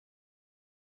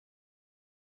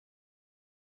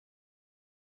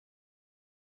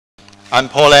I'm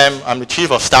Paul Lam. I'm the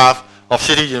Chief of Staff of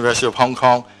CityU University of Hong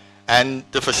Kong and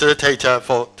the facilitator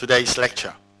for today's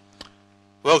lecture.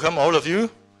 Welcome all of you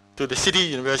to the CityU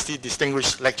University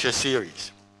Distinguished Lecture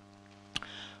Series.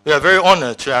 We are very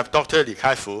honored to have Dr. Li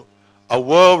Kai-fu, a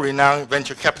world-renowned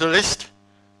venture capitalist,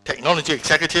 technology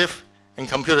executive, and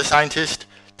computer scientist,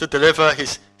 to deliver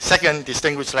his second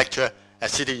distinguished lecture at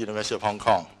CityU University of Hong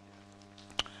Kong.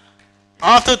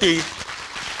 After the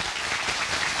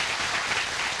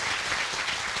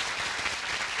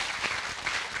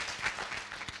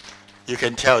You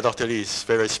can tell Dr. Li is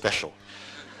very special.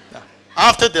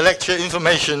 After the lecture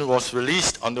information was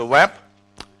released on the web,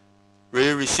 we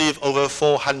received over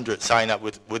 400 sign-up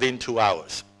within 2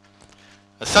 hours.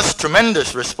 Such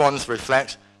tremendous response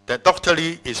reflects that Dr.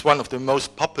 Li is one of the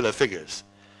most popular figures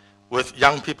with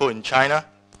young people in China.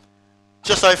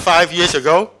 Just like 5 years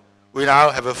ago, we now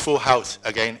have a full house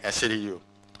again at CityU.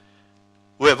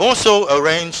 We have also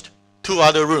arranged 2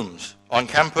 other rooms on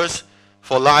campus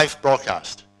for live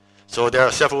broadcast. So there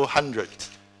are several hundred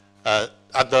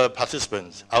other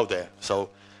participants out there. So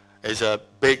it's a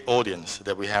big audience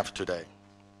that we have today.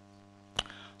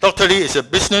 Dr. Li is a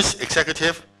business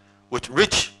executive with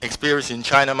rich experience in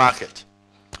China market.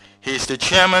 He is the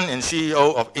chairman and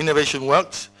CEO of Innovation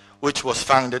Works, which was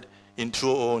founded in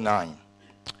 2009.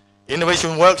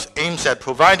 Innovation Works aims at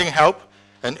providing help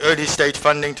and early stage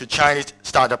funding to Chinese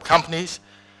startup companies,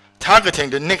 targeting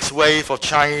the next wave of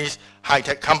Chinese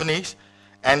high-tech companies,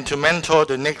 and to mentor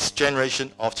the next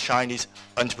generation of Chinese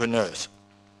entrepreneurs.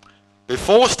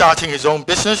 Before starting his own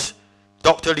business,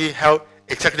 Dr. Li held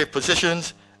executive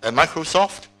positions at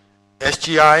Microsoft,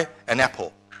 SGI, and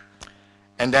Apple.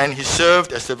 And then he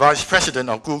served as the vice president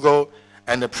of Google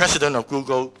and the president of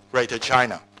Google Greater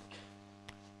China.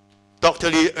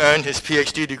 Dr. Li earned his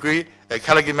PhD degree at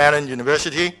Carnegie Mellon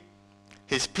University.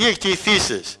 His PhD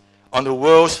thesis on the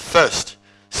world's first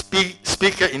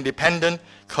speaker-independent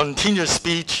continuous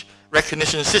speech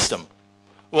recognition system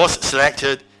was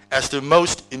selected as the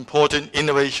most important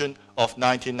innovation of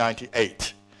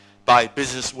 1998 by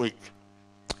Business Week.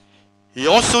 He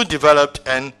also developed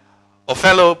an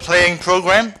Othello playing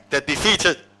program that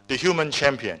defeated the human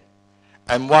champion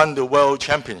and won the world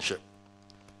championship.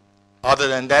 Other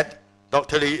than that,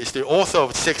 Dr. Li is the author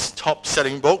of 6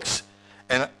 top-selling books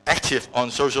and active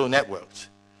on social networks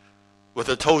with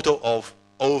a total of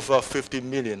over 50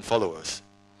 million followers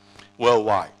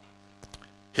worldwide.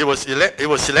 He was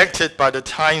selected by the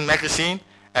Time magazine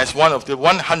as one of the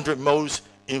 100 most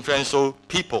influential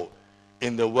people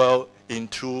in the world in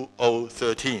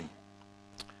 2013.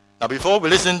 Now, before we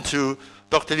listen to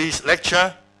Dr. Li's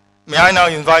lecture, may I now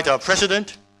invite our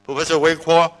president, Professor Wei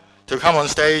Kuo, to come on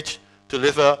stage to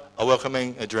deliver a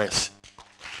welcoming address.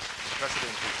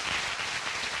 President,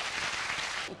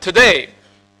 please. Today,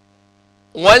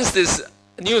 once this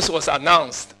news was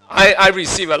announced, I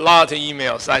received a lot of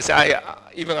emails. I said,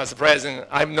 even as president,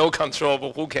 I have no control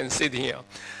over who can sit here.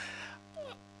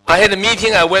 I had a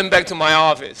meeting, I went back to my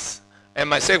office, and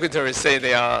my secretary said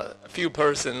there are a few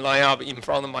persons lined up in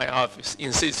front of my office,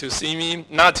 insist to see me,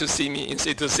 not to see me,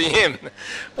 insist to see him.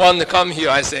 Want to come here,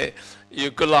 I say,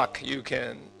 good luck, you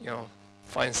can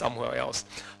find somewhere else.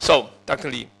 So, Dr.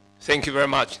 Li, thank you very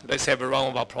much. Let's have a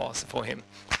round of applause for him.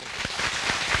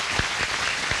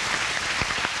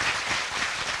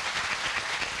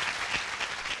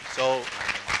 So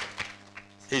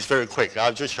he's very quick.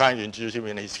 I'm just trying to introduce him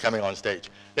and he's coming on stage.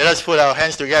 Let us put our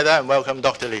hands together and welcome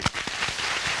Dr. Li.